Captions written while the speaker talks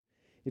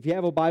If you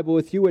have a Bible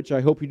with you, which I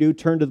hope you do,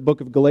 turn to the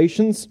book of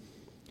Galatians.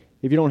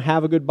 If you don't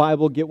have a good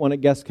Bible, get one at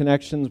Guest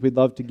Connections. We'd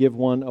love to give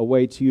one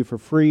away to you for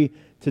free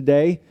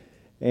today.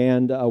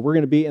 And we're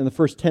going to be in the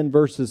first 10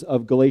 verses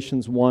of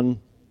Galatians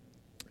 1.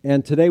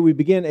 And today we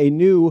begin a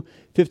new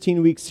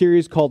 15-week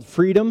series called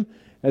Freedom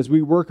as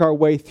we work our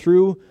way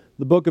through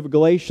the book of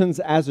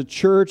Galatians as a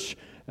church.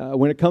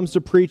 When it comes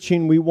to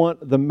preaching, we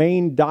want the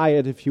main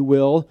diet, if you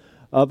will,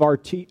 of our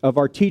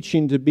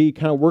teaching to be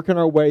kind of working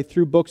our way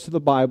through books of the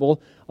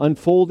Bible,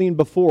 unfolding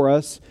before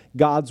us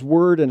God's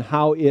Word and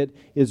how it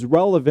is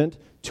relevant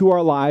to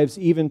our lives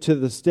even to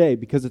this day,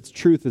 because its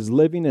truth is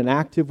living and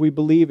active, we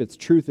believe. Its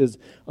truth is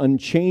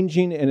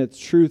unchanging, and its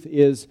truth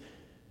is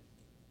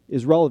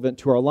relevant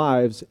to our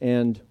lives,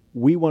 and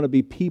we want to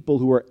be people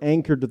who are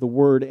anchored to the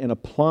Word and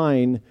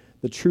applying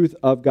the truth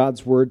of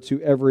God's Word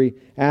to every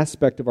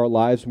aspect of our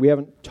lives. We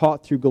haven't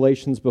taught through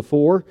Galatians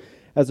before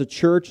as a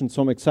church, and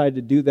so I'm excited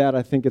to do that.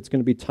 I think it's going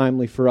to be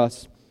timely for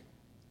us.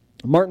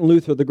 Martin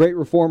Luther, the great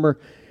reformer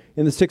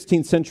in the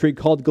 16th century,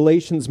 called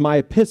Galatians my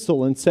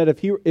epistle and said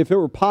if it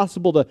were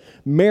possible to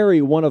marry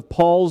one of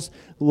Paul's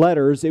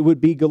letters, it would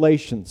be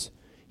Galatians.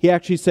 He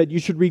actually said you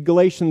should read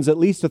Galatians at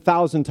least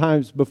 1,000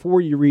 times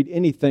before you read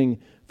anything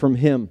from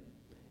him.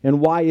 And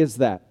why is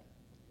that?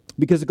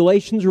 Because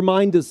Galatians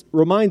reminds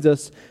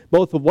us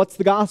both of what's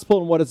the gospel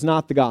and what is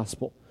not the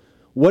gospel.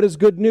 What is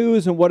good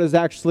news and what is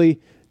actually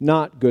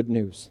not good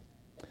news.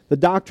 The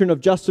doctrine of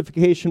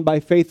justification by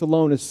faith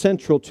alone is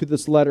central to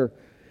this letter,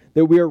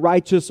 that we are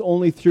righteous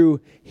only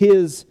through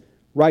His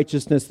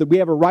righteousness, that we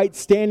have a right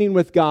standing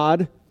with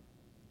God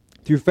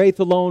through faith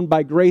alone,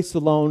 by grace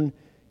alone,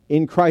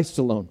 in Christ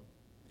alone.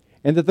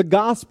 And that the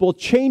gospel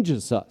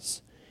changes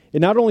us.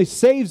 It not only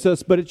saves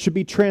us, but it should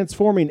be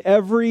transforming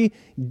every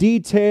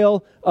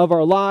detail of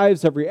our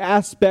lives, every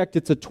aspect.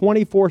 It's a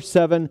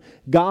 24/7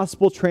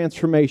 gospel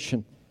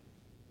transformation.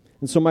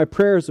 And so my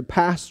prayer as a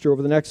pastor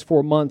over the next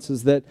 4 months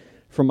is that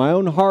for my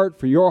own heart,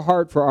 for your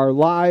heart, for our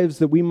lives,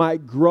 that we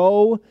might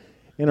grow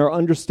in our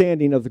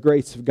understanding of the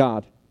grace of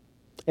God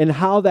and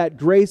how that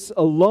grace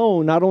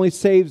alone not only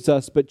saves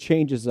us, but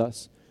changes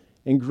us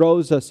and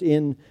grows us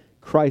in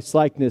Christ's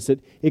likeness.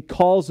 It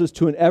calls us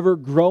to an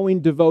ever-growing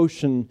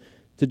devotion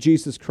to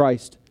Jesus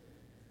Christ.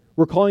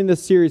 We're calling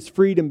this series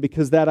Freedom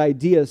because that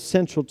idea is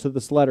central to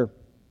this letter.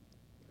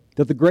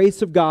 That the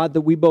grace of God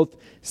that we both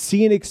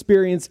see and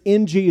experience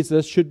in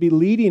Jesus should be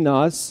leading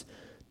us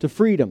to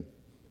freedom.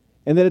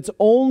 And that it's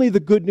only the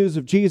good news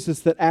of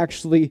Jesus that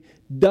actually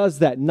does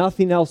that.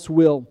 Nothing else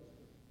will.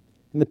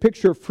 And the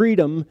picture of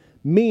freedom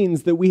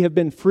means that we have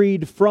been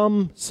freed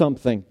from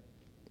something.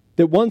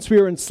 That once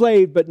we were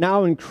enslaved, but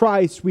now in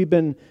Christ we've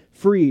been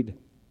freed.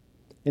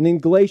 And in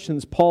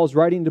Galatians, Paul's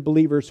writing to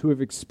believers who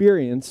have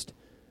experienced,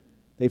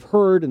 they've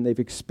heard and they've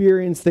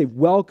experienced, they've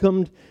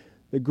welcomed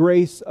the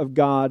grace of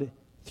God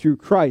through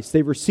Christ.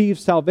 They've received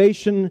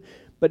salvation,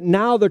 but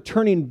now they're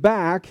turning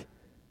back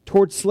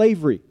towards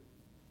slavery.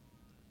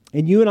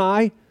 And you and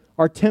I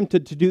are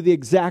tempted to do the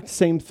exact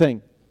same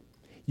thing.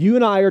 You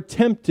and I are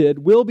tempted,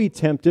 will be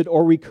tempted,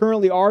 or we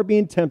currently are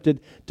being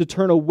tempted to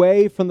turn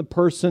away from the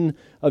person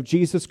of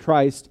Jesus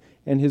Christ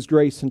and His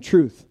grace and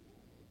truth.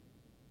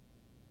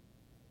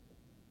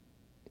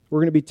 We're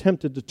going to be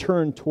tempted to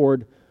turn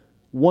toward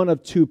one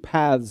of two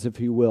paths, if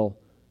you will,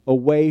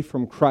 away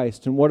from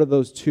Christ. And what are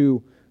those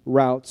two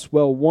routes?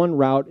 Well, one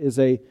route is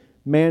a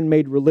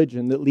man-made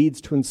religion that leads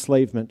to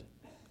enslavement.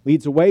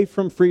 Leads away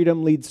from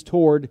freedom, leads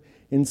toward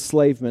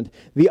enslavement.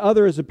 The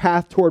other is a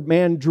path toward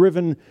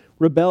man-driven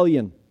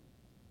rebellion.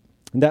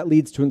 And that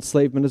leads to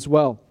enslavement as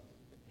well.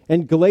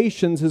 And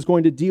Galatians is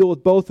going to deal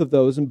with both of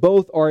those, and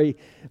both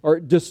are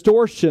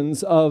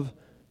distortions of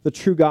the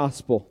true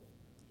gospel.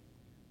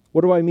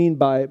 What do I mean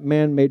by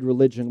man-made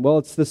religion? Well,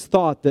 it's this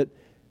thought that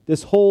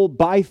this whole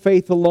by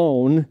faith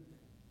alone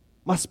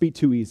must be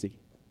too easy.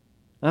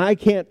 And I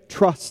can't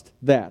trust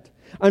that.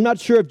 I'm not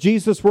sure if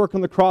Jesus' work on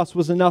the cross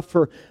was enough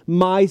for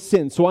my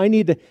sin, so I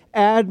need to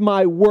add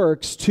my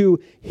works to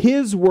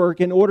His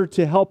work in order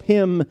to help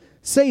Him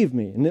save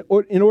me,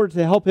 in order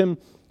to help Him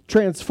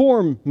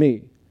transform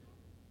me.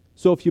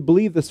 So if you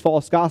believe this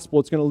false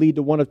gospel, it's going to lead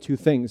to one of two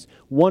things.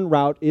 One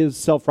route is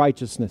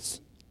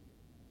self-righteousness.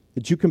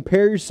 That you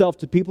compare yourself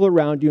to people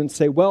around you and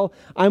say, well,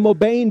 I'm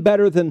obeying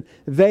better than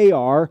they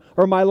are,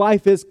 or my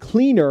life is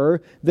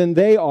cleaner than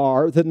they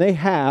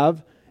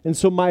have, and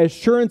so my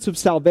assurance of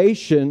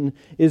salvation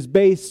is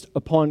based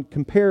upon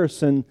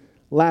comparison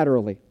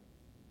laterally.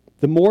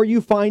 The more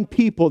you find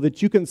people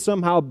that you can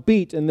somehow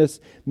beat in this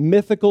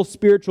mythical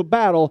spiritual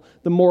battle,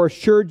 the more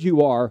assured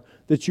you are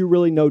that you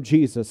really know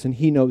Jesus and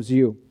He knows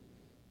you.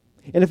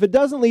 And if it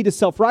doesn't lead to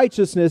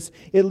self-righteousness,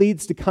 it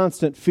leads to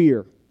constant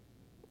fear.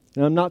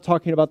 And I'm not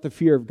talking about the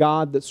fear of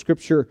God that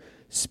Scripture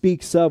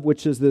speaks of,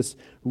 which is this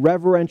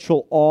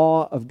reverential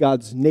awe of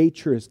God's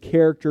nature, His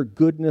character,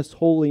 goodness,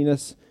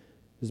 holiness,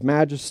 His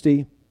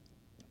majesty,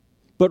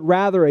 but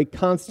rather a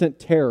constant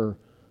terror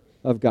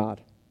of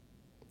God.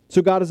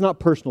 So God is not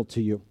personal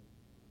to you.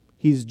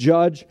 He's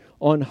judge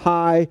on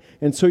high,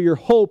 and so your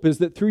hope is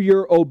that through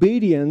your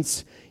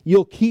obedience,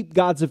 you'll keep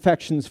God's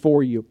affections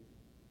for you.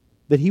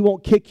 that He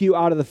won't kick you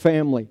out of the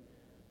family.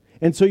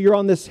 And so you're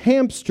on this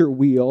hamster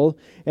wheel,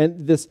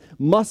 and this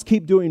must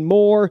keep doing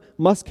more,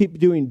 must keep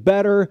doing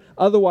better,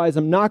 otherwise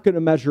I'm not going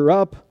to measure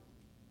up.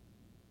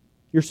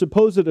 Your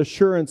supposed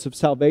assurance of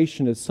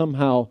salvation is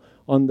somehow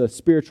on the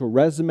spiritual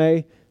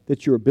resume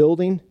that you're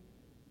building,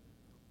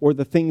 or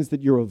the things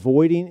that you're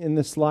avoiding in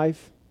this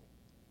life.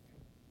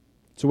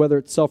 So whether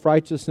it's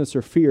self-righteousness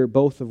or fear,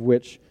 both of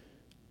which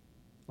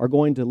are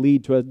going to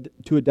lead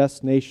to a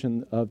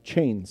destination of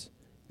chains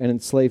and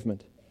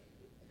enslavement.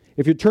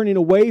 If you're turning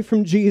away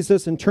from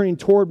Jesus and turning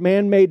toward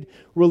man-made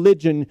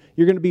religion,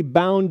 you're going to be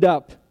bound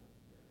up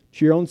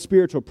to your own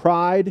spiritual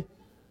pride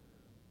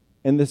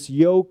and this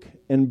yoke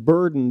and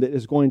burden that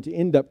is going to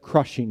end up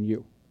crushing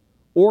you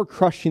or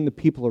crushing the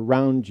people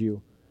around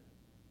you.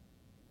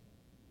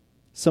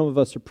 Some of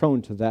us are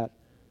prone to that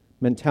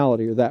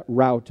mentality or that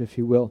route, if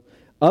you will.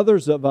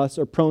 Others of us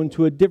are prone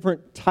to a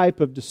different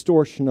type of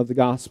distortion of the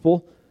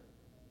gospel.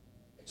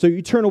 So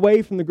you turn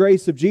away from the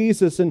grace of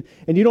Jesus and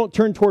you don't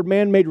turn toward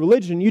man-made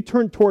religion, you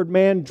turn toward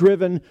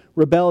man-driven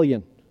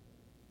rebellion.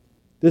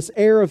 This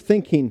air of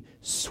thinking,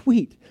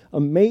 sweet,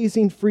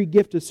 amazing free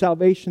gift of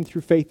salvation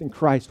through faith in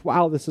Christ.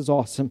 Wow, this is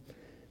awesome.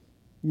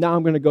 Now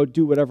I'm going to go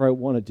do whatever I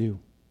want to do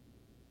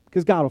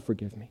because God will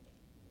forgive me.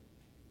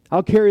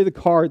 I'll carry the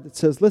card that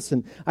says,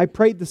 listen, I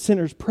prayed the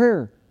sinner's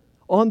prayer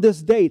on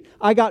this date.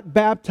 I got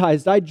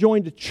baptized. I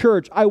joined a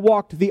church. I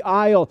walked the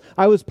aisle.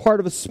 I was part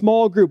of a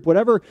small group.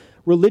 Whatever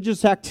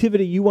religious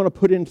activity you want to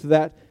put into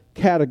that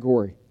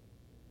category.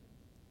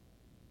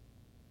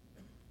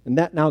 And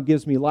that now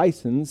gives me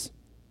license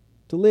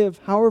to live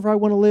however I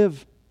want to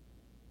live.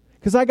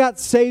 Because I got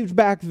saved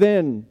back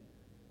then.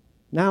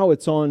 Now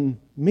it's on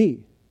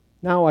me.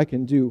 Now I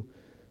can do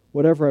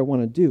whatever I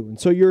want to do. And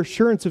so your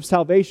assurance of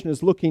salvation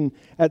is looking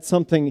at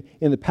something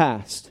in the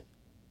past.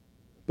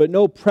 But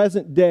no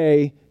present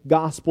day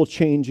gospel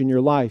change in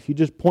your life. You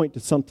just point to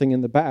something in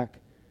the back.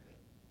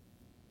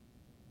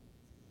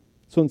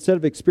 So instead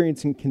of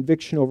experiencing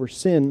conviction over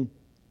sin,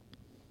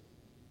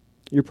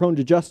 you're prone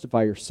to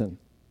justify your sin.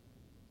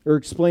 Or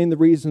explain the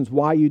reasons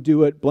why you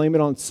do it, blame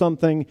it on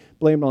something,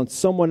 blame it on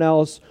someone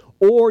else,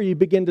 or you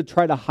begin to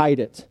try to hide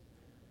it.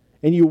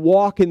 And you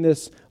walk in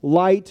this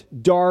light,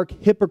 dark,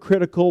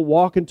 hypocritical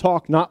walk and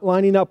talk, not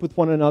lining up with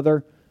one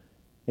another,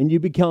 and you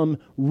become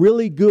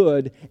really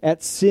good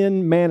at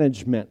sin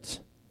management.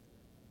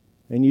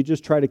 And you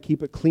just try to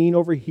keep it clean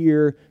over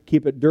here,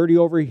 keep it dirty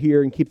over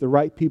here, and keep the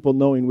right people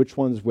knowing which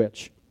one's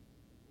which.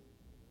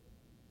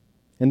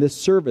 And this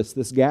service,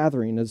 this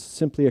gathering, is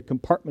simply a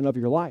compartment of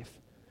your life.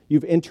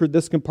 You've entered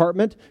this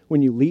compartment.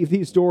 When you leave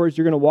these doors,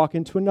 you're going to walk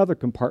into another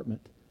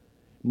compartment.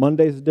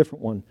 Monday's a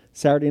different one.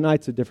 Saturday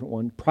night's a different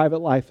one. Private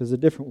life is a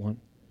different one.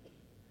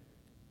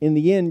 In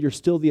the end, you're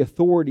still the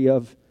authority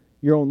of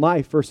your own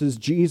life versus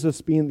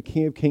Jesus being the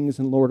King of Kings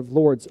and Lord of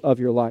Lords of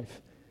your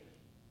life.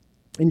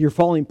 And you're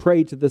falling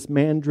prey to this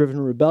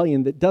man-driven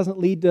rebellion that doesn't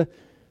lead to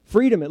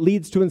freedom. It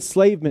leads to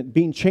enslavement,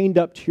 being chained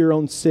up to your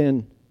own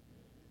sin.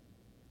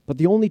 But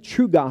the only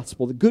true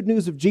gospel, the good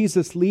news of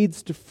Jesus,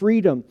 leads to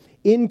freedom.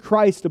 In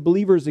Christ, a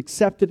believer is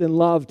accepted and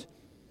loved.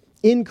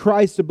 In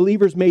Christ, a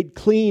believer is made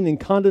clean and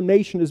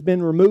condemnation has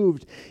been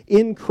removed.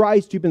 In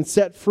Christ, you've been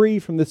set free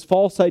from this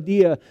false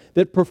idea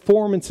that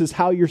performance is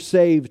how you're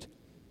saved.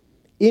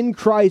 In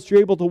Christ, you're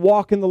able to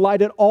walk in the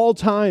light at all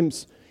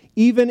times,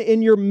 even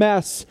in your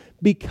mess,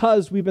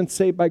 because we've been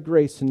saved by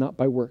grace and not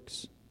by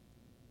works.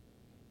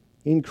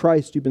 In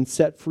Christ, you've been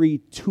set free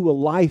to a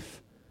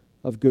life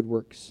of good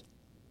works.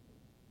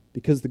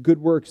 Because the good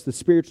works, the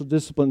spiritual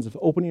disciplines of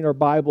opening our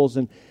Bibles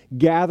and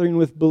gathering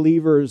with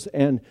believers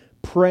and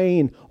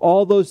praying,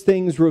 all those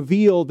things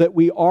reveal that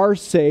we are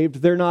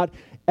saved. They're not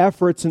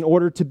efforts in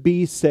order to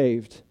be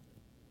saved.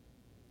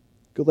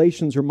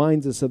 Galatians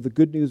reminds us of the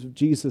good news of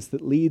Jesus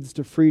that leads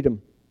to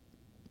freedom,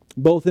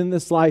 both in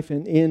this life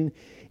and in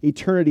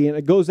eternity. And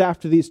it goes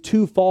after these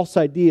two false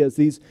ideas,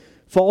 these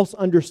false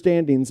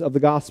understandings of the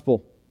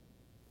gospel,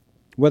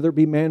 whether it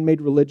be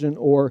man-made religion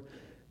or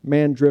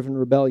man-driven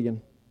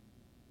rebellion.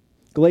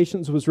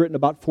 Galatians was written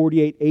about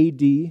 48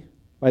 AD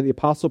by the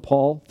Apostle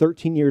Paul,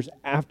 13 years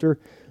after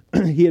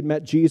he had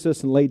met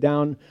Jesus and lay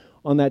down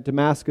on that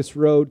Damascus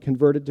road,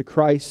 converted to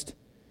Christ.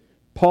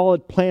 Paul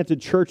had planted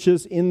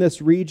churches in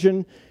this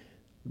region,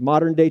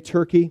 modern-day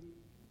Turkey.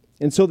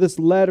 And so this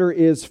letter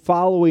is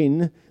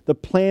following the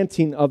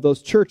planting of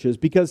those churches,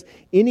 because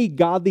any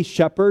godly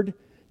shepherd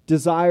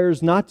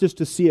desires not just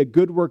to see a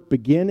good work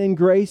begin in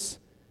grace,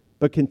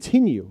 but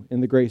continue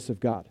in the grace of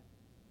God.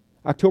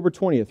 October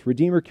 20th,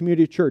 Redeemer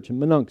Community Church in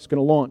Minunk is going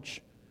to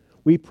launch.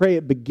 We pray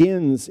it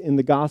begins in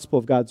the gospel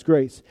of God's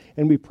grace,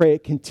 and we pray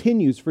it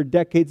continues for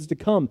decades to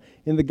come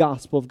in the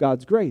gospel of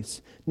God's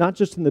grace. Not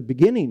just in the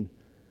beginning,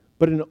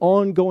 but in an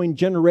ongoing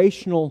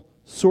generational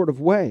sort of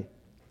way.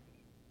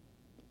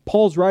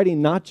 Paul's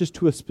writing not just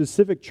to a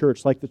specific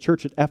church like the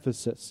church at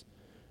Ephesus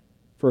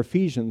for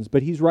Ephesians,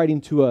 but he's writing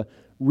to a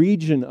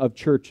region of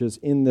churches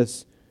in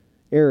this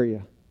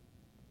area.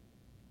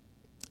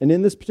 And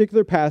in this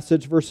particular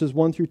passage, verses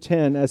 1 through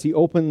 10, as he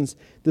opens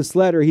this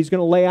letter, he's going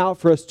to lay out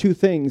for us two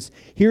things.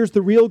 Here's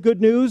the real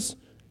good news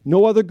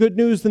No other good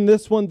news than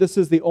this one. This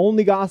is the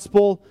only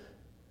gospel.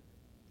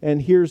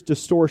 And here's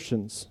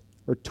distortions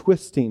or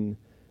twisting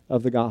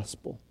of the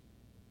gospel,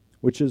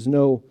 which is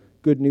no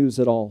good news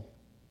at all.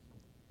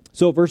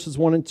 So verses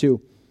 1 and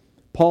 2.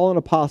 Paul, an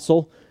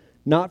apostle,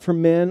 not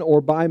from men or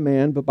by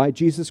man, but by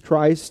Jesus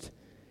Christ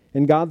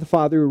and God the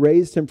Father who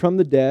raised him from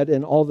the dead,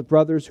 and all the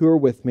brothers who are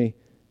with me,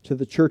 to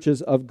the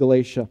churches of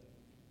Galatia.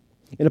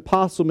 An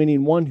apostle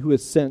meaning one who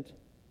is sent.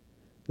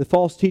 The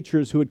false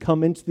teachers who had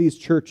come into these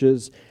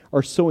churches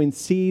are sowing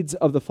seeds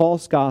of the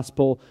false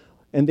gospel,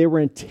 and they were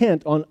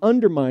intent on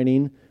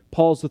undermining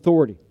Paul's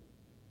authority.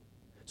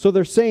 So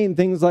they're saying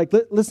things like,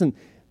 listen,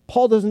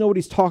 Paul doesn't know what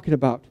he's talking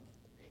about.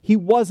 He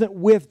wasn't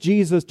with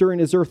Jesus during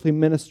his earthly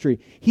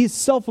ministry. He's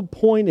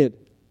self-appointed,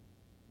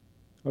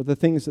 are the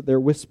things that they're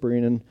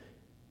whispering.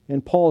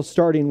 And Paul is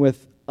starting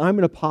with, I'm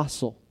an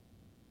apostle,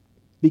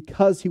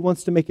 because he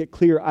wants to make it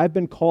clear, I've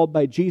been called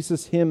by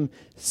Jesus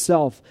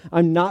himself.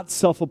 I'm not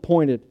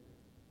self-appointed.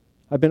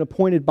 I've been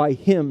appointed by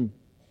him.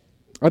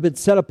 I've been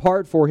set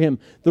apart for him.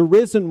 The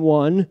risen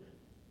one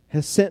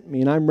has sent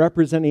me, and I'm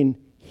representing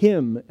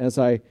him as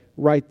I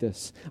write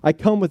this. I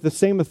come with the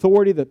same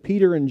authority that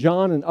Peter and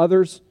John and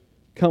others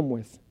come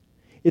with.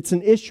 It's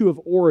an issue of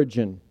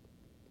origin.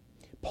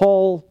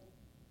 Paul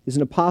is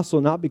an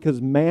apostle not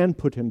because man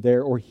put him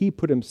there or he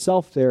put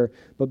himself there,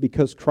 but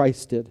because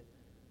Christ did.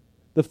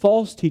 The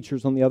false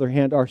teachers, on the other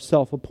hand, are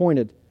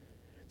self-appointed.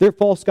 Their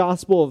false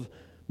gospel of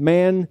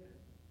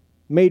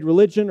man-made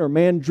religion or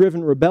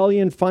man-driven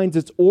rebellion finds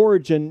its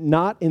origin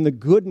not in the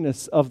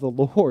goodness of the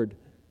Lord,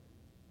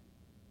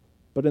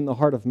 but in the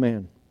heart of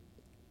man.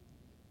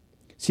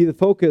 See, the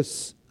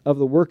focus of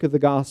the work of the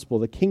gospel,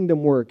 the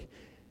kingdom work,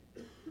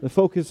 the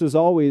focus is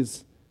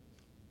always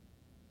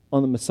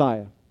on the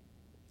Messiah.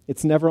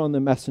 It's never on the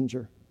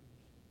messenger.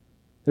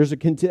 That's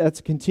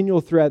a continual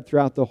thread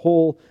throughout the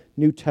whole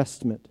New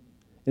Testament.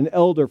 An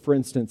elder, for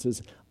instance,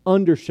 is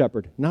under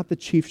shepherd, not the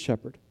chief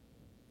shepherd.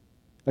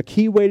 A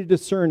key way to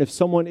discern if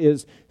someone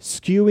is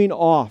skewing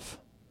off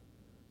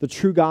the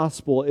true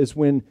gospel is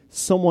when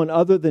someone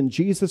other than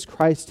Jesus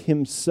Christ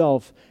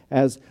himself,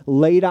 as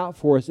laid out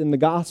for us in the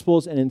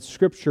Gospels and in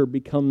Scripture,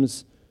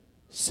 becomes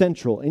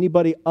central.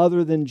 Anybody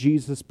other than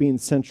Jesus being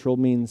central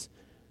means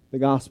the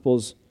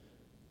gospel's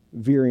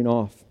veering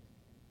off.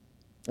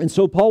 And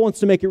so Paul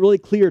wants to make it really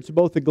clear to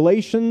both the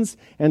Galatians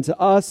and to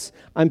us,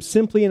 I'm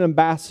simply an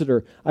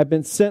ambassador. I've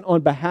been sent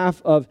on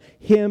behalf of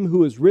him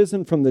who is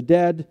risen from the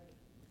dead,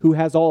 who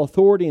has all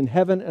authority in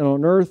heaven and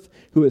on earth,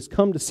 who has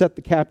come to set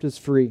the captives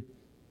free.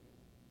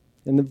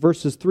 In the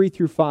verses 3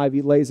 through 5,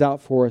 he lays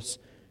out for us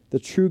the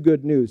true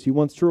good news. He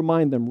wants to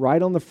remind them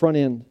right on the front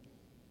end.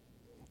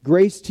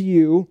 Grace to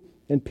you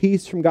and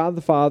peace from God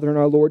the Father and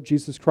our Lord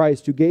Jesus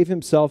Christ, who gave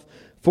himself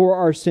for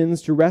our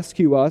sins to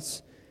rescue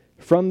us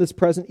from this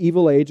present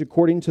evil age,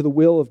 according to the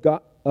will of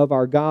God, of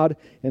our God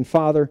and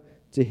Father.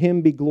 To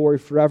him be glory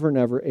forever and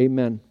ever.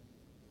 Amen.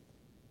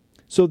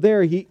 So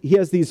there he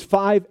has these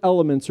 5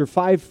 elements or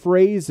 5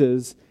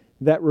 phrases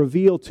that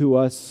reveal to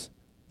us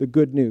the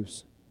good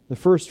news. The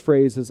first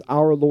phrase is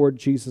our Lord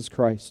Jesus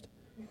Christ.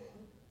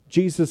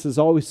 Jesus is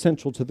always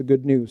central to the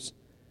good news.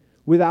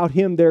 Without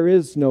him, there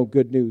is no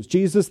good news.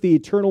 Jesus, the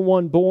eternal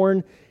one,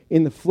 born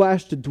in the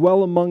flesh to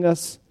dwell among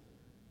us,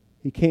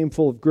 he came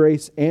full of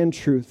grace and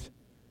truth.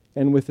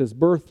 And with his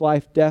birth,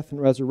 life, death, and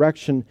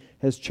resurrection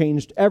has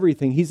changed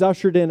everything. He's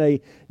ushered in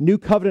a new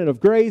covenant of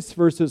grace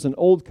versus an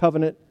old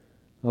covenant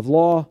of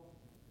law.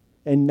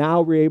 And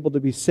now we're able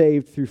to be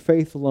saved through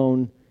faith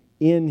alone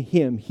in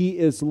him. He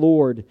is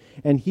Lord,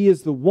 and he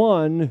is the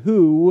one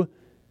who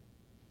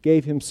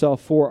gave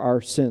himself for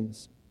our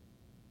sins.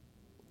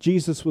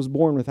 Jesus was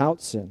born without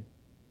sin.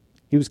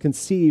 He was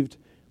conceived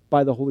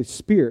by the Holy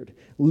Spirit,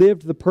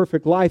 lived the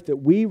perfect life that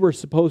we were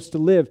supposed to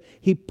live.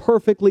 He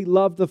perfectly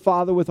loved the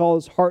Father with all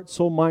his heart,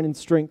 soul, mind, and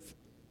strength.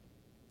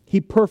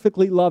 He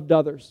perfectly loved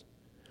others.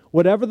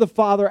 Whatever the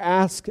Father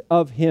asked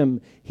of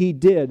him, he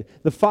did.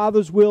 The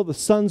Father's will, the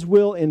Son's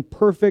will, in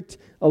perfect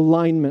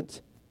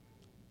alignment.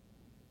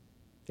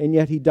 And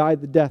yet he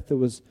died the death that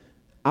was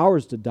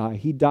ours to die.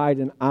 He died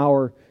in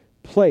our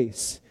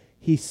place.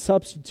 He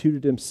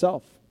substituted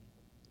himself.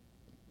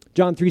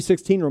 John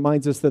 3:16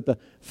 reminds us that the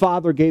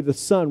Father gave the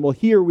Son. Well,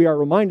 here we are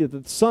reminded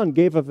that the Son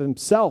gave of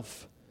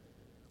himself.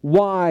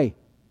 Why?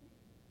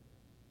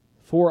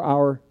 For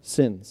our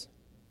sins.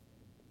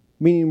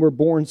 Meaning we're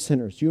born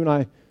sinners. You and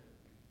I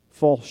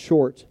fall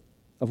short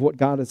of what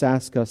God has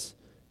asked us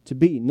to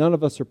be. None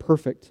of us are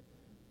perfect.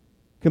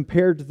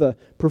 Compared to the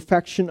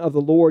perfection of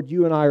the Lord,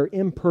 you and I are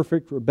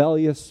imperfect,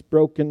 rebellious,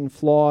 broken,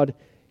 flawed,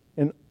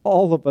 and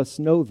all of us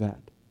know that.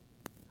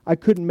 I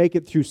couldn't make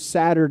it through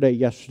Saturday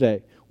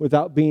yesterday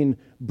without being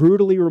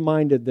brutally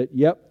reminded that,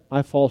 yep,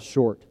 I fall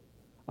short.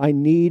 I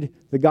need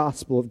the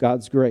gospel of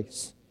God's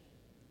grace.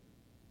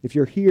 If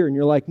you're here and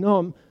you're like,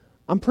 no,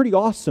 I'm pretty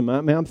awesome.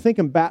 I mean,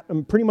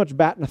 I'm pretty much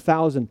batting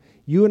 1,000.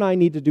 You and I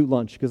need to do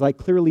lunch because I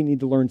clearly need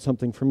to learn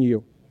something from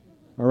you.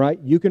 All right?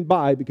 You can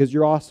buy because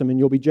you're awesome and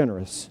you'll be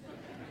generous.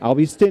 I'll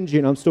be stingy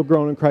and I'm still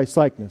growing in Christ's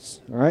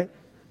likeness. All right?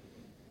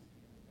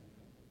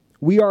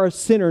 We are a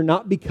sinner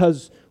not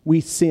because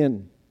we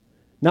sin,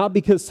 not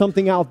because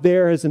something out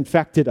there has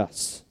infected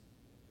us,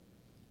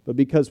 but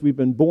because we've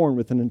been born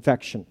with an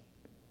infection.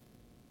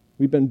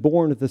 We've been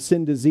born with a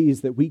sin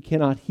disease that we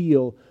cannot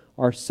heal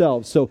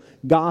ourselves. So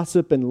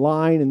gossip and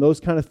lying and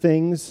those kind of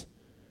things,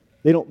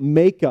 they don't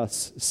make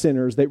us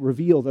sinners. They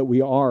reveal that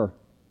we are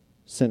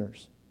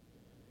sinners.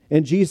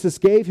 And Jesus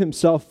gave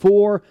himself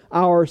for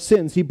our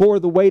sins. He bore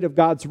the weight of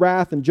God's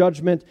wrath and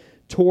judgment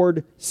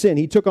toward sin.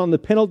 He took on the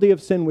penalty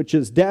of sin, which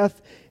is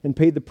death, and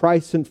paid the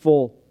price in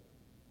full.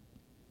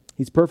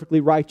 He's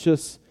perfectly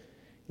righteous,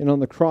 and on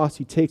the cross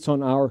he takes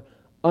on our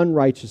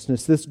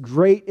unrighteousness. This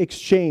great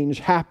exchange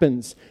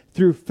happens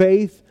through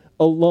faith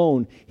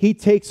alone. He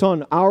takes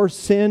on our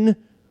sin,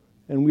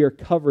 and we are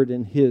covered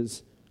in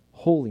his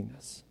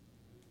holiness.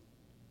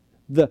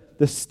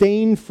 The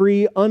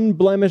stain-free,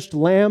 unblemished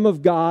Lamb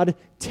of God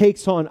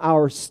takes on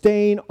our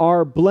stain,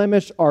 our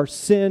blemish, our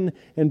sin,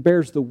 and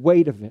bears the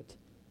weight of it.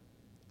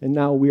 And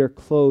now we are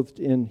clothed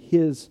in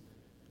his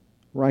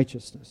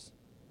righteousness.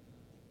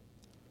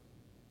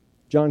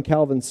 John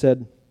Calvin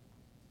said,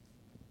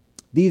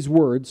 these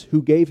words,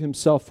 who gave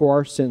himself for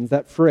our sins,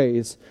 that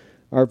phrase,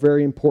 are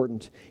very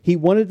important. He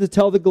wanted to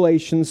tell the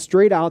Galatians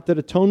straight out that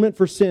atonement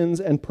for sins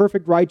and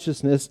perfect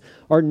righteousness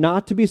are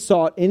not to be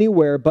sought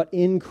anywhere but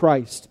in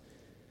Christ.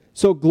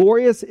 So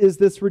glorious is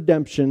this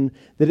redemption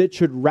that it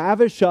should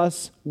ravish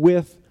us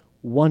with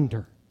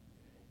wonder.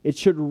 It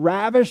should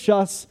ravish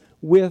us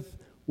with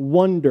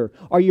wonder.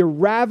 Are you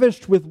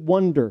ravished with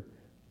wonder?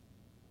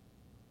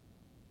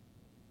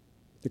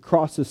 The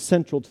cross is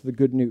central to the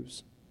good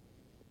news.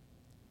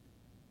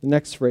 The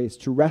next phrase,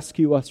 to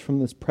rescue us from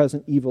this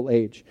present evil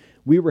age.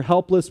 We were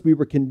helpless, we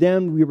were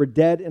condemned, we were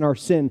dead in our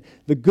sin.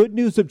 The good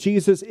news of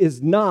Jesus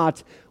is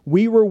not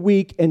we were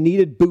weak and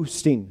needed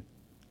boosting,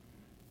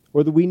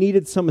 or that we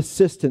needed some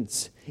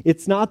assistance.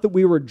 It's not that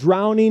we were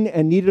drowning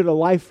and needed a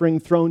life ring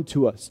thrown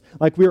to us.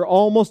 Like we were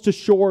almost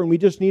ashore and we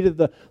just needed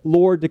the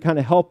Lord to kind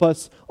of help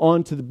us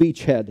onto the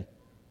beachhead.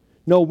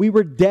 No, we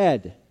were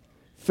dead,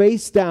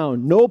 face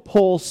down, no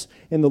pulse,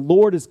 and the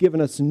Lord has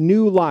given us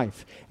new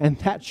life. And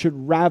that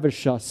should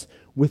ravish us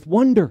with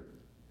wonder.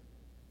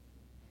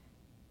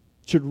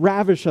 It should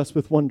ravish us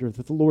with wonder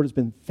that the Lord has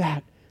been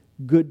that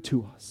good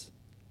to us.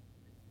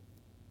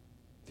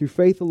 Through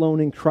faith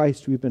alone in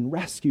Christ, we've been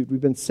rescued, we've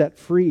been set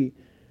free.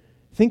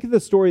 Think of the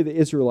story of the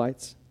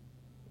Israelites.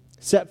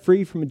 Set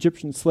free from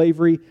Egyptian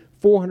slavery,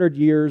 400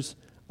 years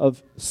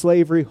of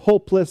slavery,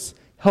 hopeless,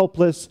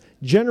 helpless,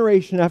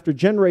 generation after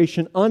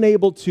generation,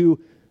 unable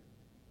to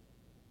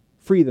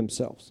free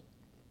themselves.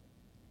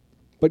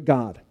 But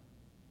God,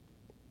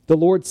 the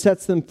Lord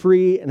sets them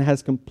free and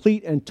has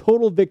complete and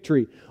total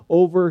victory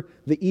over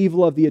the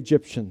evil of the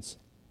Egyptians.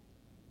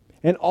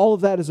 And all of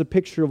that is a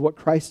picture of what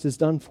Christ has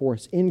done for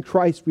us. In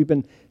Christ, we've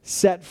been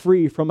set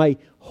free from a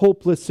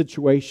hopeless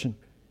situation.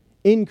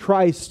 In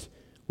Christ,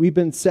 we've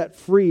been set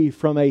free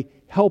from a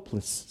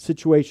helpless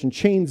situation,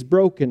 chains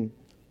broken.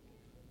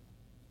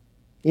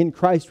 In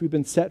Christ, we've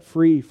been set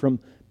free from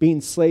being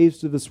slaves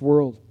to this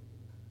world.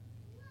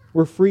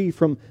 We're free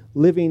from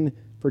living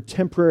for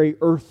temporary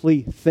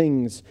earthly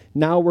things.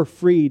 Now we're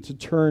free to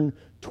turn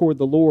toward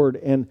the Lord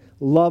and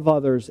love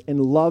others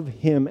and love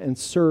Him and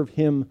serve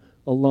Him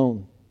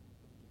alone.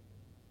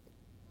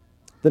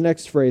 The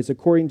next phrase,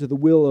 according to the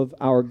will of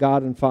our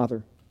God and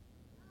Father.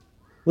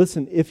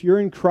 Listen, if you're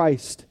in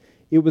Christ,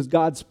 it was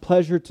God's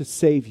pleasure to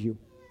save you.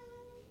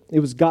 It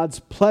was God's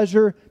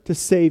pleasure to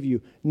save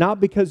you, not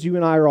because you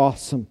and I are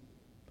awesome,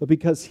 but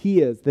because He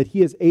is, that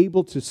He is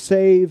able to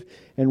save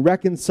and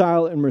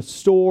reconcile and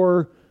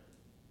restore.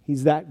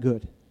 He's that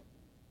good.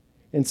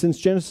 And since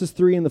Genesis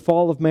 3 and the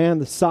fall of man,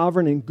 the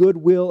sovereign and good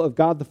will of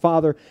God the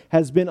Father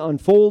has been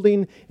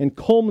unfolding and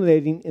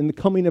culminating in the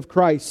coming of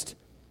Christ,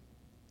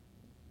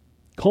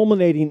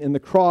 culminating in the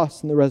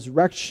cross and the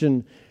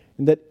resurrection,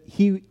 and that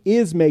He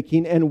is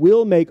making and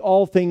will make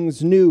all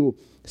things new.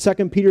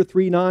 2 Peter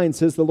 3:9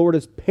 says the Lord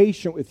is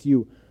patient with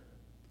you,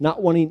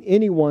 not wanting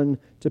anyone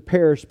to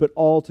perish, but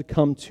all to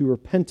come to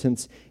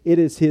repentance. It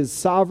is His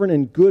sovereign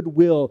and good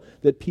will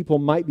that people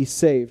might be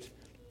saved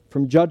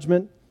from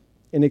judgment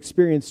and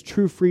experience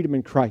true freedom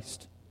in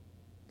Christ.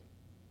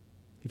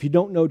 If you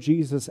don't know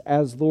Jesus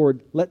as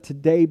Lord, let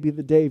today be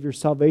the day of your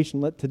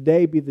salvation. Let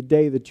today be the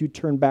day that you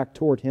turn back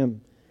toward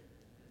Him.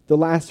 The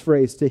last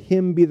phrase, to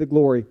Him be the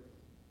glory.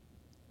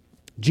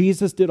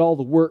 Jesus did all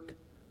the work.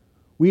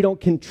 We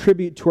don't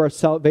contribute to our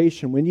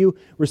salvation. When you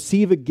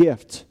receive a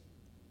gift,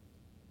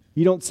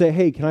 you don't say,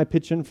 hey, can I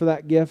pitch in for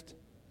that gift?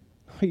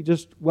 You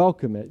just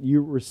welcome it.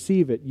 You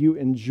receive it. You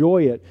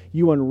enjoy it.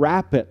 You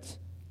unwrap it.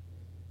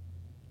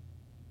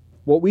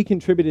 What we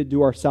contributed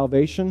to our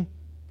salvation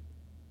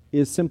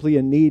is simply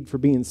a need for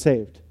being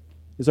saved,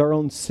 is our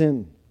own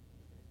sin.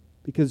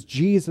 Because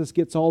Jesus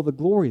gets all the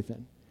glory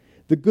then.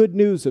 The good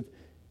news of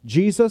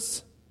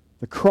Jesus,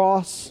 the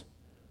cross,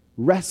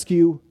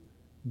 rescue,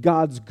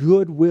 God's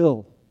good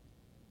will,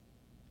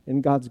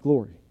 and God's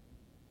glory.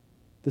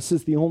 This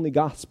is the only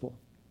gospel.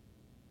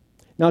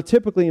 Now,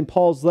 typically in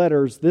Paul's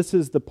letters, this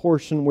is the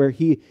portion where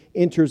he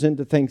enters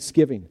into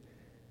thanksgiving.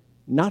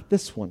 Not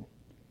this one.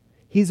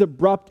 He's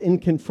abrupt in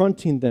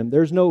confronting them.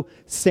 There's no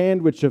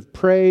sandwich of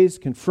praise,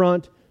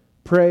 confront,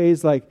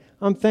 praise, like,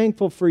 I'm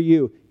thankful for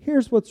you.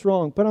 Here's what's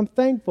wrong, but I'm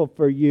thankful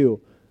for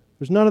you.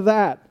 There's none of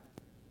that.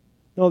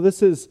 No,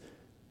 here's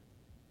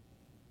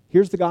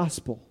the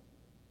gospel.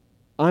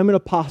 I'm an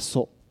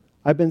apostle.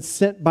 I've been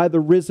sent by the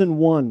risen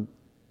one.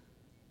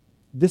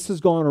 This has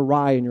gone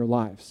awry in your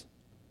lives.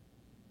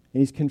 And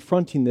he's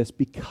confronting this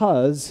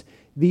because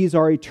these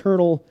are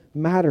eternal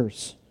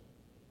matters.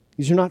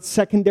 These are not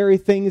secondary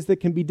things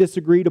that can be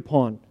disagreed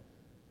upon.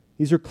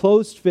 These are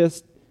closed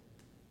fist.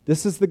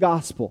 This is the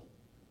gospel.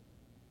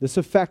 This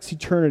affects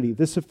eternity.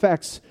 This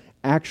affects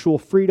actual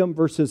freedom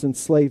versus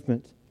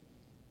enslavement.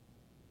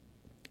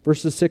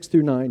 Verses 6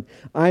 through 9.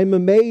 I am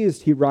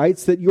amazed, he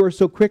writes, that you are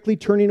so quickly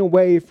turning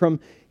away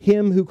from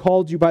him who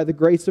called you by the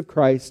grace of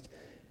Christ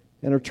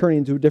and are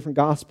turning to a different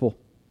gospel.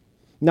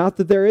 Not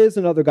that there is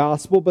another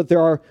gospel, but there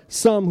are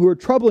some who are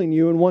troubling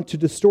you and want to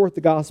distort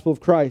the gospel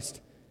of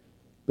Christ.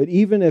 But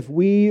even if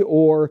we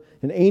or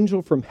an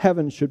angel from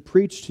heaven should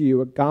preach to you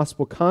a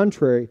gospel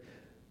contrary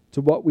to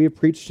what we have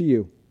preached to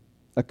you,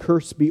 a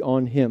curse be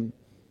on him.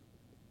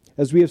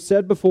 As we have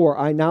said before,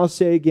 I now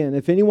say again,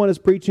 if anyone is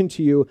preaching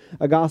to you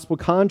a gospel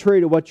contrary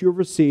to what you have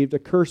received, a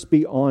curse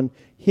be on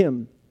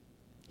him.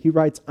 He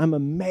writes, I'm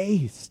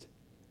amazed.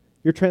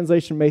 Your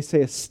translation may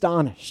say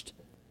astonished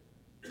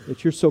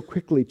that you're so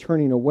quickly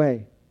turning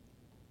away.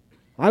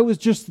 I was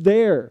just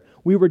there.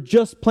 We were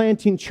just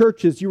planting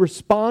churches. You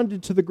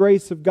responded to the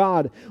grace of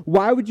God.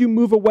 Why would you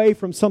move away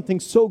from something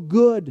so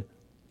good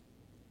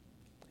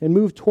and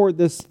move toward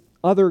this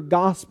other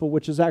gospel,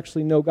 which is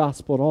actually no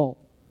gospel at all?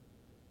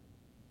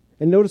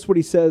 And notice what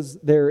he says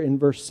there in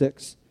verse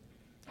 6,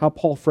 how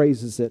Paul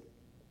phrases it.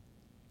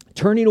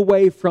 Turning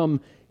away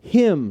from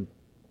him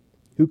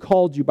who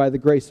called you by the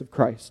grace of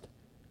Christ.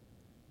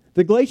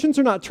 The Galatians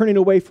are not turning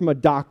away from a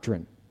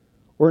doctrine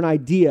or an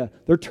idea.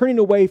 They're turning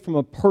away from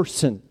a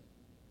person.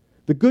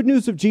 The good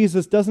news of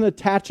Jesus doesn't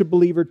attach a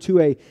believer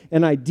to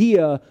an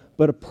idea,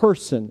 but a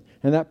person,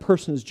 and that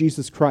person is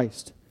Jesus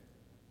Christ.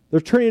 They're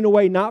turning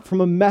away not from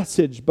a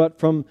message, but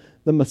from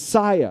the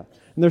Messiah.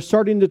 And they're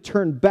starting to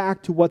turn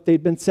back to what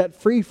they'd been set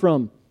free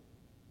from,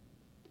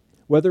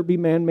 whether it be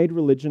man-made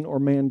religion or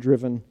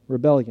man-driven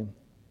rebellion.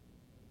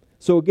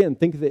 So again,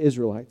 think of the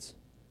Israelites.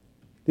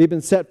 They've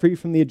been set free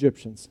from the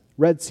Egyptians.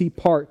 Red Sea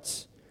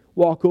parts,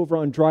 walk over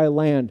on dry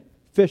land,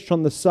 fish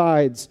on the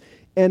sides.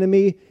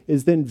 Enemy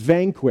is then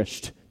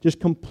vanquished, just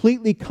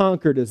completely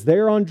conquered as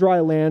they're on dry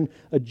land,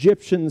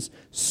 Egyptians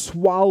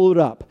swallowed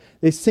up.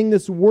 They sing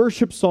this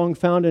worship song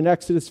found in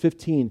Exodus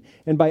 15.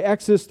 And by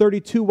Exodus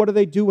 32, what are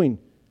they doing?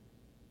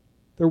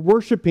 They're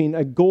worshiping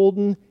a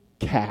golden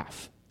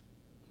calf.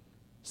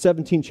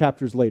 17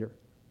 chapters later,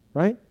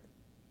 right?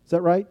 Is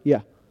that right?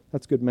 Yeah,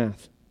 that's good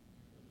math.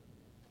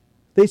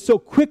 They so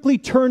quickly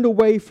turned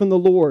away from the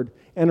Lord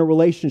and a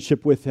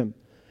relationship with Him.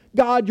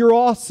 God, you're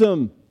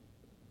awesome.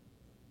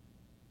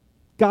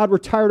 God, we're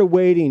tired of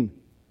waiting.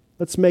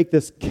 Let's make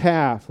this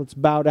calf. Let's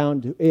bow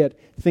down to it,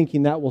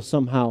 thinking that will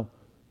somehow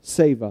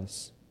save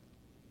us.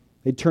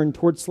 They turned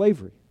toward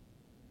slavery.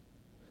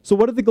 So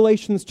what did the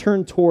Galatians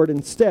turn toward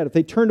instead? If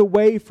they turned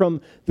away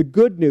from the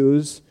good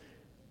news,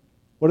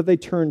 what did they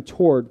turn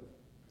toward?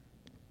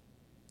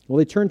 Well,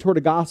 they turned toward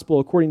a gospel,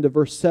 according to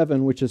verse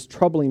 7, which is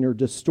troubling or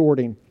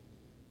distorting.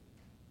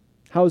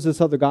 How is this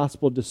other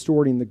gospel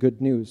distorting the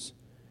good news?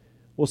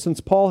 Well,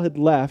 since Paul had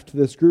left,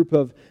 this group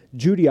of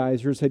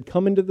Judaizers had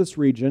come into this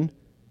region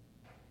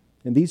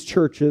and these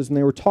churches, and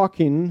they were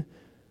talking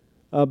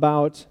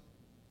about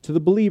to the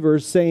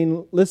believers,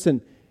 saying,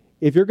 listen,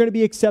 if you're going to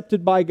be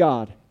accepted by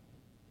God,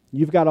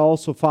 you've got to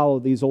also follow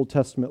these Old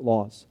Testament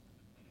laws.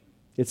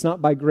 It's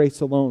not by grace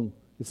alone.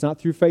 It's not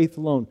through faith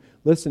alone.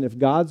 Listen, if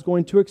God's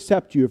going to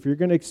accept you, if you're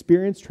going to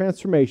experience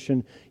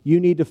transformation, you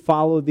need to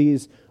follow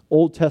these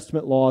Old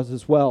Testament laws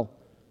as well.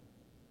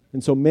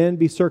 And so men,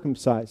 be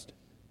circumcised.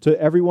 To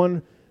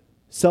everyone,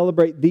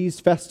 celebrate these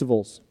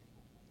festivals.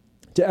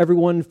 To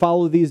everyone,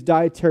 follow these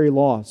dietary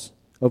laws.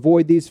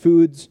 Avoid these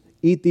foods,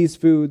 eat these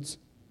foods.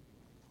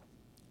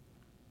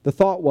 The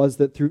thought was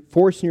that through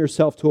forcing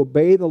yourself to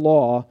obey the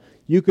law,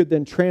 you could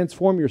then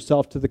transform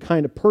yourself to the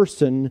kind of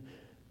person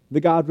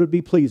that God would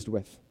be pleased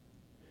with.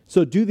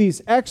 So do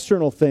these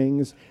external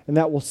things, and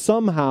that will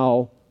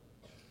somehow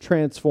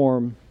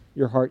transform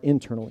your heart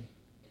internally.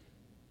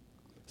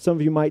 Some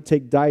of you might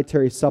take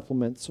dietary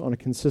supplements on a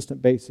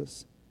consistent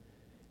basis.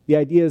 The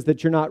idea is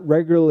that you're not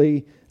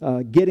regularly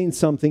getting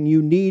something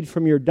you need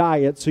from your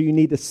diet, so you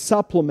need to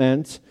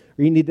supplement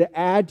or you need to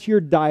add to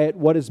your diet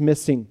what is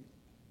missing.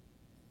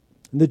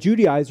 And the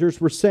Judaizers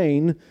were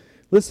saying,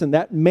 listen,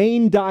 that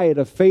main diet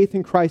of faith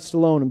in Christ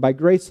alone and by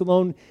grace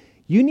alone,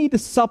 you need to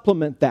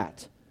supplement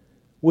that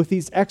with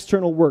these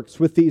external works,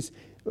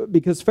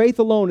 because faith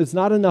alone is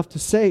not enough to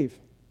save.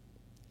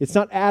 It's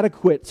not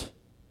adequate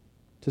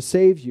to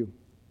save you.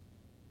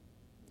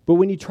 But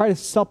when you try to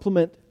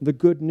supplement the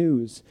good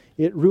news,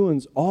 it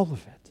ruins all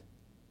of it.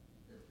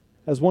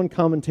 As one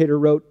commentator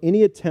wrote,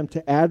 any attempt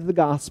to add to the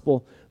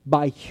gospel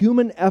by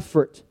human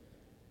effort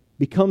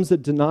becomes a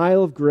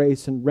denial of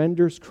grace and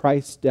renders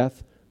Christ's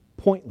death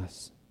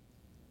pointless.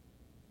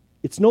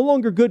 It's no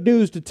longer good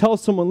news to tell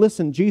someone,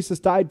 listen, Jesus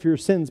died for your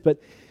sins, but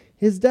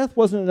his death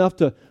wasn't enough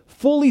to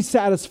fully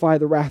satisfy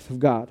the wrath of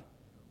God,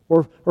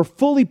 or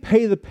fully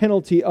pay the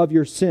penalty of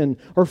your sin,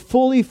 or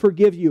fully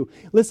forgive you.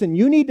 Listen,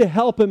 you need to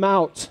help him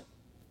out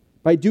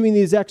by doing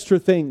these extra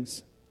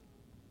things.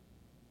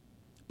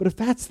 But if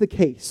that's the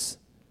case,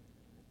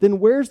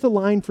 then where's the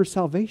line for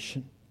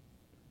salvation?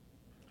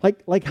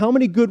 Like how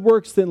many good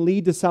works then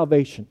lead to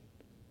salvation?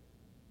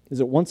 Is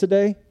it once a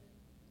day?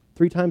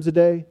 3 times a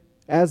day?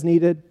 As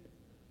needed?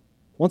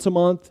 Once a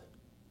month?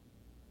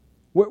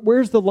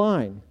 Where's the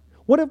line?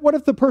 What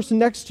if the person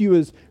next to you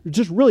is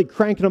just really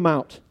cranking them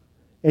out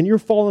and you're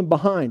falling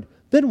behind?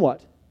 Then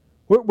what?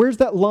 Where's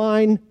that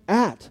line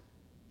at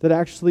that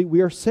actually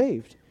we are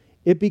saved?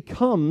 It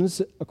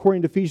becomes,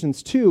 according to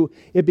Ephesians 2,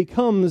 it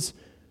becomes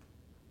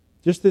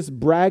just this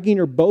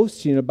bragging or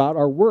boasting about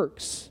our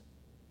works,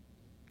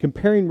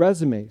 comparing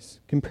resumes,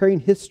 comparing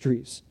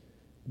histories.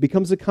 It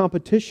becomes a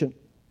competition.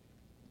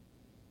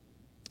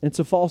 And it's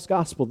a false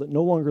gospel that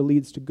no longer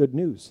leads to good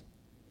news,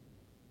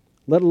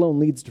 let alone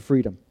leads to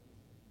freedom.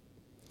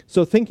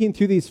 So thinking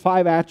through these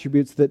 5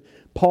 attributes that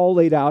Paul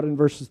laid out in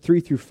verses 3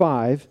 through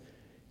 5,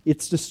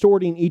 it's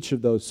distorting each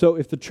of those. So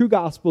if the true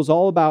gospel is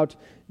all about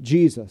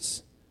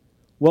Jesus,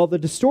 well, the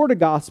distorted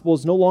gospel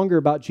is no longer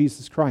about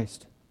Jesus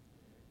Christ.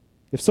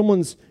 If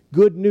someone's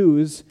good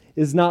news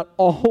is not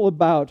all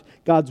about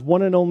God's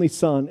one and only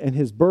Son and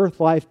his birth,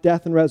 life,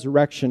 death, and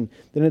resurrection,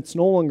 then it's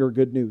no longer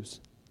good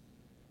news.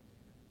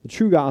 The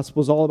true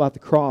gospel is all about the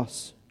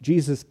cross,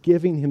 Jesus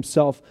giving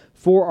himself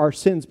for our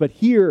sins. But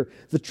here,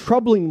 the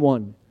troubling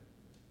one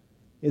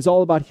is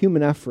all about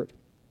human effort,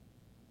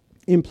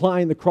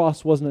 implying the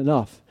cross wasn't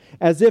enough.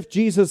 As if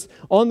Jesus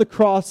on the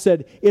cross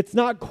said, it's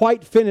not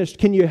quite finished,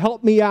 can you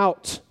help me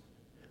out?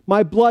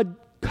 My blood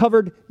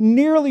covered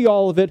nearly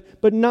all of it,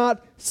 but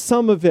not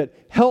some of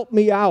it. Help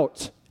me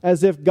out.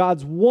 As if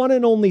God's one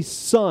and only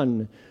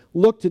Son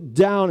looked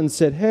down and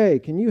said, hey,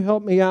 can you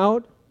help me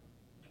out?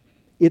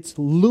 It's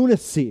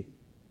lunacy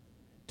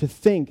to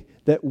think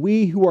that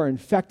we who are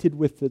infected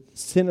with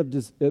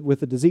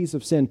the disease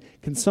of sin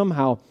can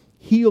somehow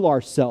heal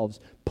ourselves,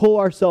 pull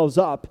ourselves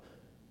up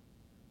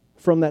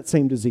from that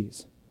same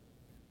disease.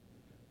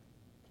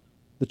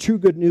 The true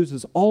good news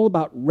is all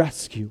about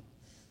rescue.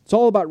 It's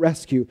all about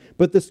rescue.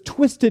 But this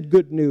twisted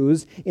good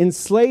news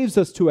enslaves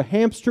us to a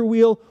hamster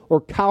wheel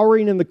or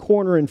cowering in the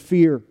corner in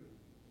fear.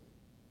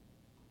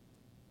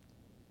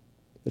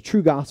 The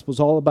true gospel is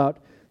all about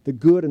the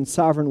good and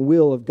sovereign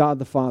will of God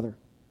the Father.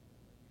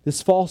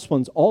 This false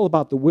one's all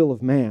about the will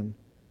of man.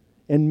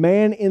 And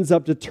man ends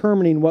up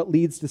determining what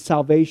leads to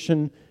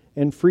salvation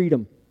and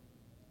freedom,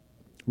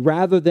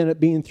 rather than it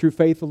being through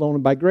faith alone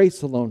and by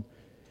grace alone.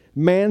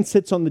 Man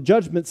sits on the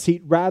judgment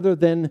seat rather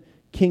than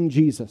King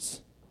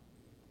Jesus.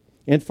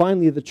 And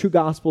finally, the true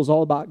gospel is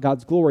all about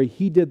God's glory.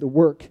 He did the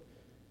work.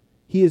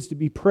 He is to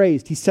be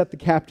praised. He set the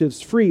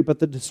captives free. But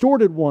the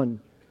distorted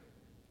one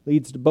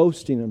leads to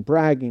boasting and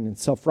bragging and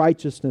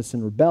self-righteousness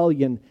and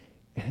rebellion,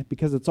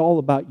 because it's all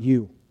about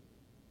you.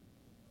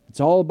 It's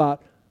all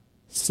about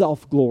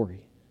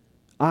self-glory.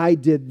 I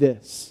did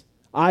this.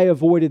 I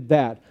avoided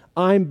that.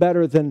 I'm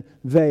better than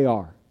they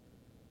are.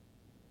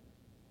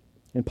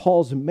 And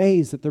Paul's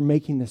amazed that they're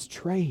making this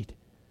trade.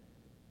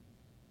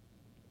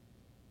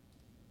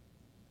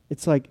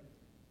 It's like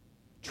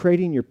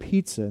trading your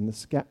pizza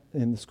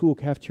in the school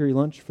cafeteria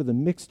lunch for the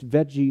mixed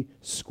veggie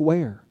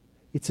square.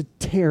 It's a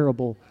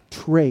terrible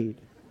trade.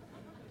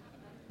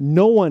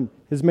 No one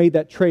has made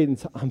that trade,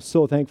 and I'm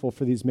so thankful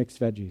for these mixed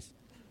veggies.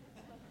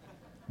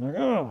 I'm like,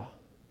 oh,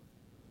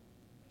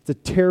 it's a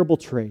terrible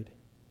trade.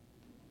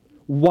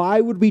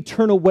 Why would we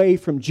turn away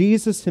from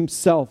Jesus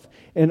himself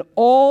and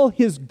all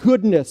his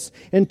goodness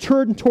and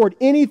turn toward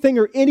anything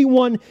or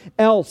anyone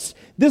else?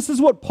 This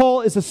is what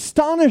Paul is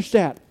astonished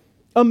at,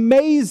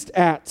 amazed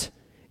at.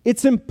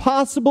 It's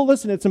impossible,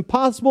 listen, it's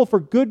impossible for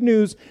good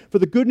news, for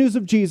the good news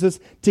of Jesus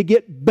to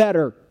get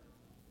better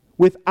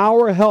with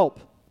our help.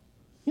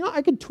 You know,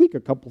 I could tweak a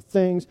couple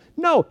things.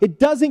 No, it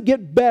doesn't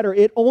get better.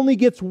 It only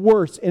gets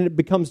worse, and it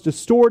becomes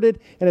distorted,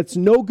 and it's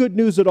no good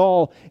news at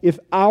all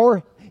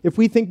if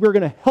we think we're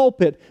going to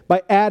help it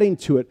by adding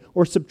to it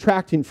or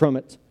subtracting from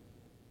it.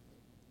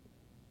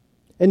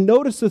 And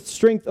notice the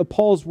strength of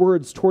Paul's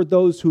words toward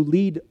those who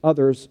lead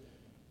others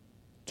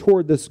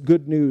toward this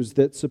good news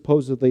that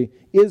supposedly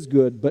is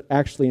good, but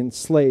actually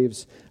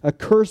enslaves. A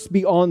curse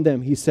be on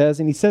them, he says,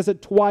 and he says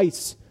it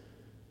twice.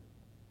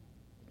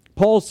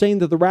 Paul's saying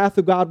that the wrath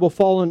of God will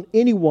fall on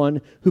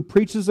anyone who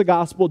preaches a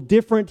gospel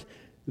different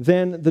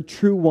than the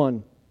true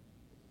one.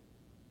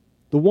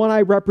 The one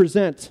I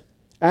represent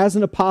as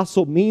an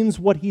apostle means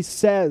what he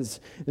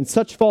says, and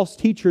such false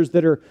teachers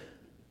that are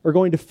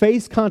going to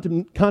face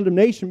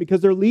condemnation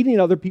because they're leading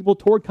other people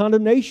toward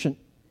condemnation.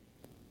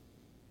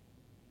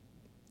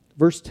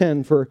 Verse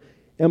 10, for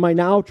am I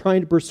now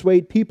trying to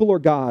persuade people or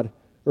God,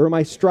 or am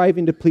I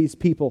striving to please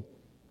people?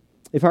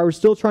 If I were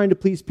still trying to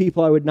please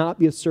people, I would not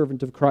be a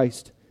servant of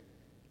Christ.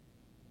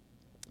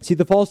 See,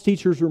 the false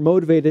teachers were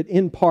motivated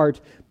in part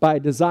by a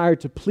desire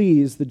to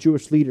please the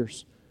Jewish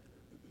leaders.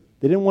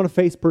 They didn't want to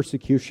face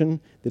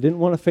persecution. They didn't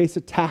want to face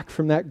attack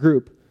from that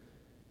group.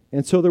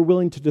 And so they're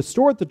willing to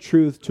distort the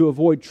truth to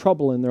avoid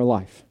trouble in their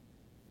life.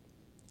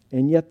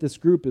 And yet this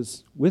group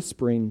is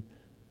whispering,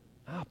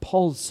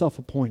 Paul's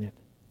self-appointed.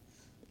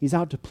 He's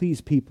out to please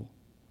people.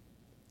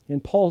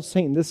 And Paul's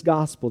saying this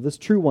gospel, this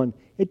true one,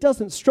 it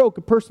doesn't stroke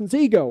a person's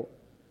ego.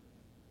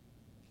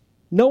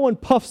 No one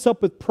puffs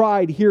up with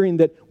pride hearing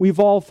that we've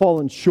all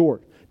fallen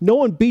short. No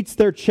one beats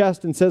their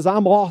chest and says,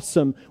 I'm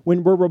awesome,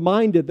 when we're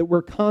reminded that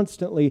we're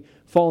constantly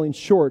falling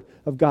short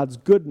of God's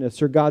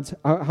goodness or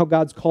how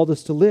God's called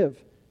us to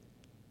live.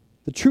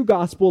 The true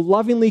gospel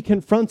lovingly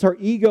confronts our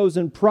egos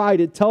and pride.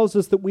 It tells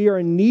us that we are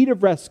in need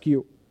of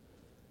rescue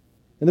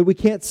and that we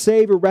can't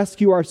save or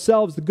rescue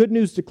ourselves. The good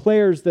news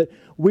declares that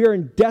we are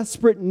in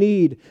desperate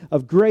need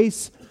of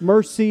grace,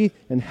 mercy,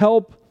 and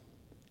help,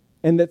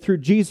 and that through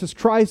Jesus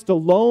Christ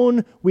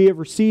alone we have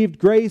received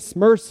grace,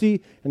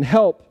 mercy, and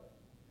help.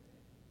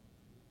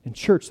 And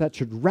church, that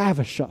should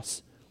ravish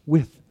us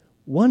with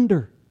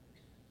wonder.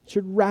 It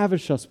should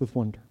ravish us with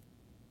wonder.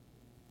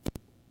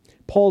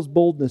 Paul's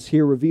boldness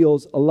here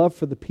reveals a love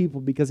for the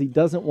people because he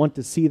doesn't want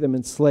to see them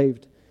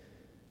enslaved.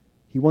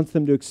 He wants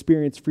them to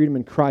experience freedom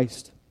in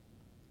Christ.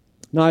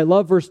 Now, I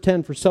love verse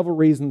 10 for several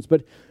reasons,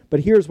 but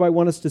here's what I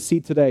want us to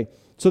see today.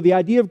 So the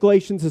idea of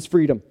Galatians is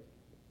freedom.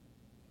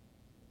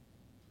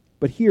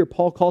 But here,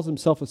 Paul calls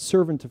himself a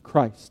servant of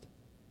Christ.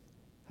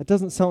 That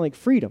doesn't sound like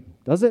freedom,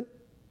 does it?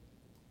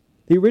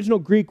 The original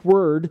Greek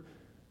word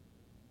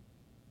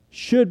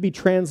should be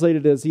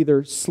translated as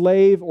either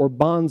slave or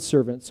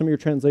bondservant. Some of your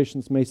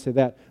translations may say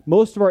that.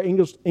 Most of our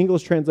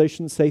English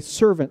translations say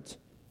servant.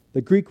 The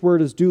Greek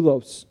word is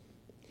doulos.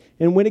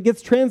 And when it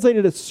gets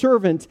translated as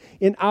servant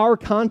in our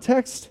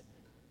context,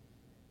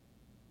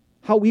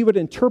 how we would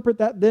interpret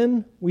that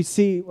then, we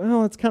see,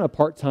 well, it's kind of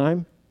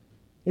part-time.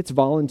 It's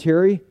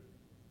voluntary.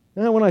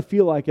 When I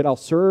feel like it, I'll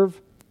serve.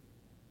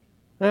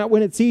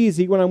 When it's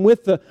easy, when I'm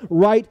with the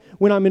right,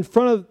 when I'm in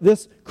front of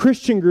this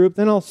Christian group,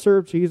 then I'll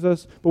serve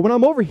Jesus. But when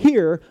I'm over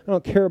here, I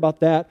don't care about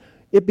that.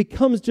 It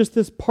becomes just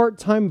this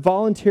part-time,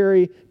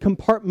 voluntary,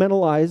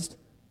 compartmentalized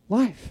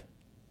life.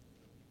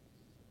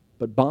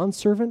 But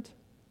bondservant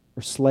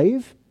or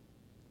slave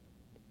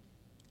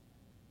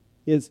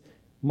is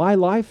my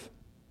life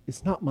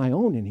is not my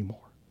own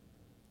anymore.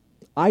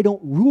 I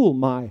don't rule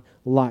my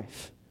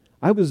life.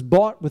 I was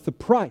bought with a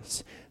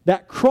price.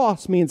 That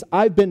cross means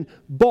I've been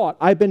bought.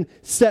 I've been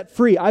set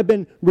free. I've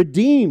been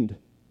redeemed.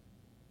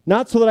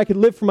 Not so that I could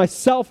live for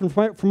myself and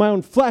for my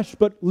own flesh,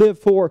 but live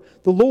for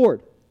the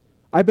Lord.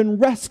 I've been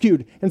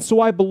rescued, and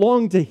so I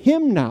belong to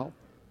Him now.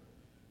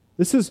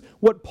 This is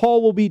what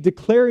Paul will be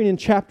declaring in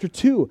chapter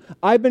 2.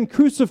 I've been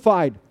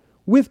crucified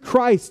with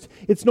Christ.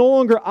 It's no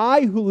longer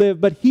I who live,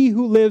 but He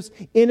who lives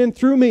in and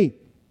through me.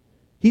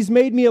 He's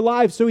made me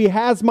alive, so He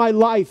has my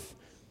life.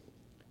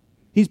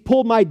 He's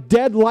pulled my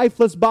dead,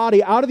 lifeless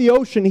body out of the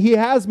ocean. He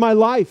has my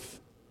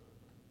life.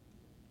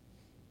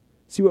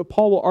 See, what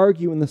Paul will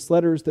argue in this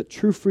letter is that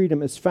true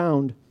freedom is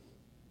found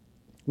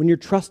when you're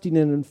trusting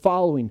in and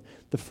following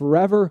the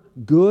forever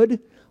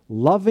good,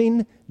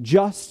 loving,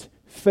 just,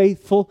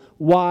 faithful,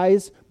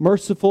 wise,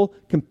 merciful,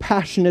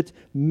 compassionate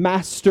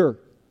Master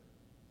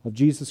of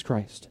Jesus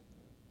Christ.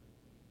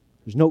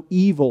 There's no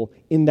evil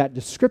in that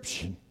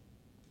description.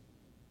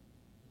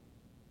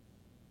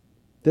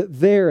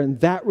 That there in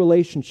that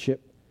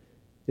relationship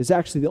is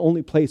actually the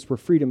only place where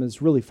freedom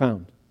is really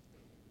found.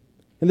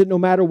 And that no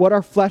matter what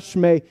our flesh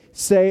may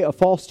say, a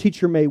false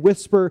teacher may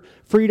whisper,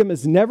 freedom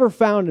is never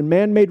found in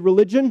man-made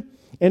religion,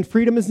 and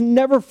freedom is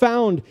never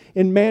found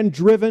in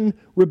man-driven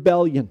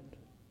rebellion.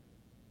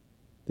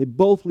 They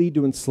both lead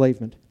to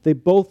enslavement. They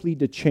both lead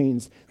to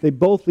chains. They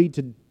both lead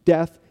to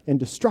death and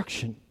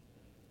destruction.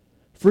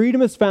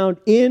 Freedom is found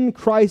in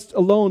Christ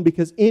alone,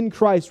 because in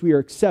Christ we are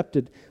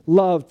accepted,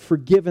 loved,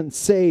 forgiven,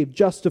 saved,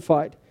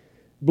 justified,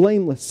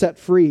 blameless, set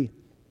free.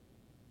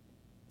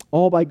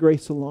 All by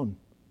grace alone.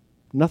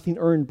 Nothing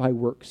earned by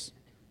works.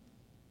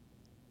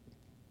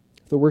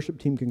 If the worship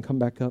team can come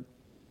back up.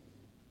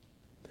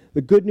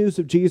 The good news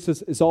of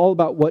Jesus is all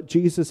about what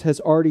Jesus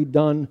has already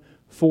done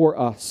for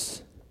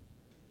us.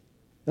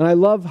 And I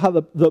love how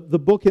the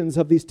bookends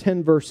of these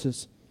 10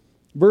 verses.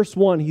 Verse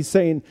 1, he's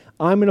saying,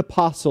 I'm an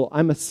apostle,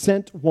 I'm a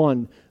sent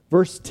one.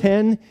 Verse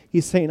 10,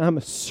 he's saying, I'm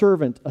a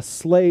servant, a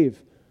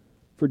slave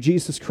for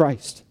Jesus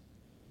Christ.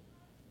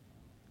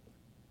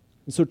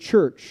 And so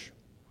church,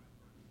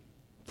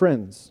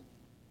 friends,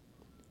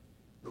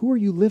 who are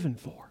you living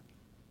for?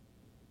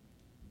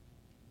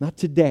 Not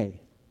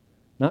today,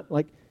 not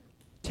like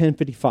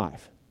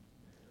 10:55.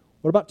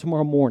 What about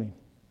tomorrow morning?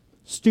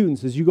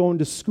 Students, as you go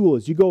into school,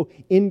 as you go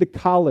into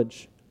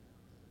college,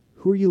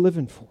 who are you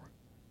living for?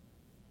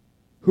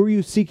 Who are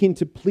you seeking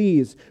to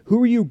please? Who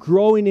are you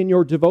growing in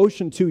your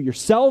devotion to?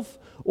 Yourself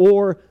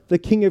or the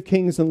King of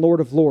Kings and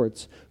Lord of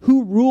Lords?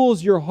 Who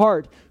rules your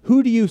heart?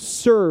 Who do you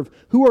serve?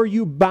 Who are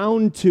you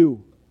bound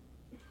to?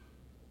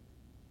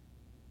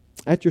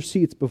 At your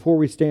seats, before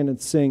we stand and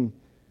sing,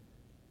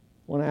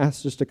 I I want to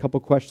ask just a couple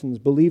questions.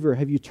 Believer,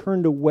 have you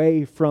turned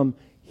away from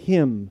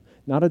Him?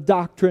 Not a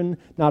doctrine,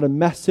 not a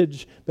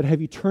message, but have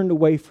you turned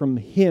away from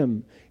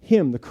Him?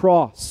 Him, the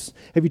cross.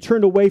 Have you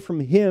turned away from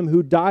Him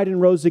who died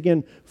and rose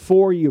again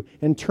for you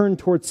and turned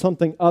towards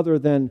something other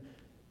than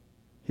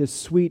His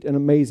sweet and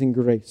amazing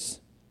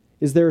grace?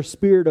 Is there a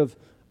spirit of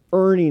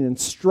earning and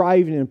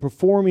striving and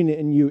performing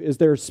in you? Is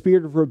there a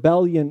spirit of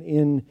rebellion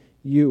in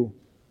you?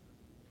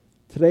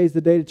 Today is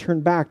the day to turn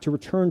back, to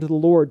return to the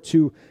Lord,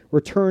 to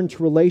return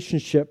to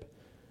relationship,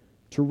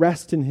 to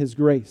rest in His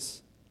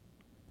grace.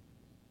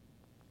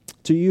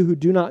 To you who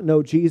do not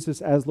know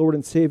Jesus as Lord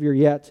and Savior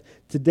yet,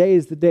 today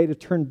is the day to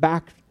turn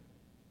back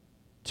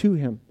to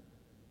Him,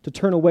 to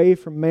turn away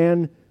from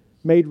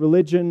man-made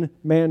religion,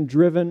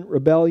 man-driven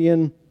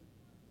rebellion,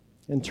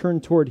 and turn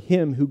toward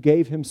Him who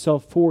gave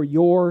Himself for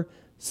your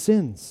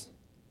sins,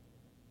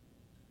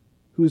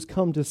 who has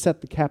come to set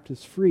the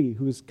captives free,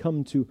 who has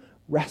come to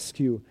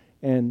rescue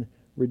and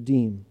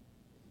redeem.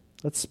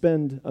 Let's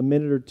spend a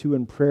minute or two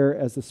in prayer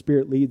as the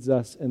Spirit leads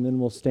us, and then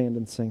we'll stand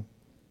and sing.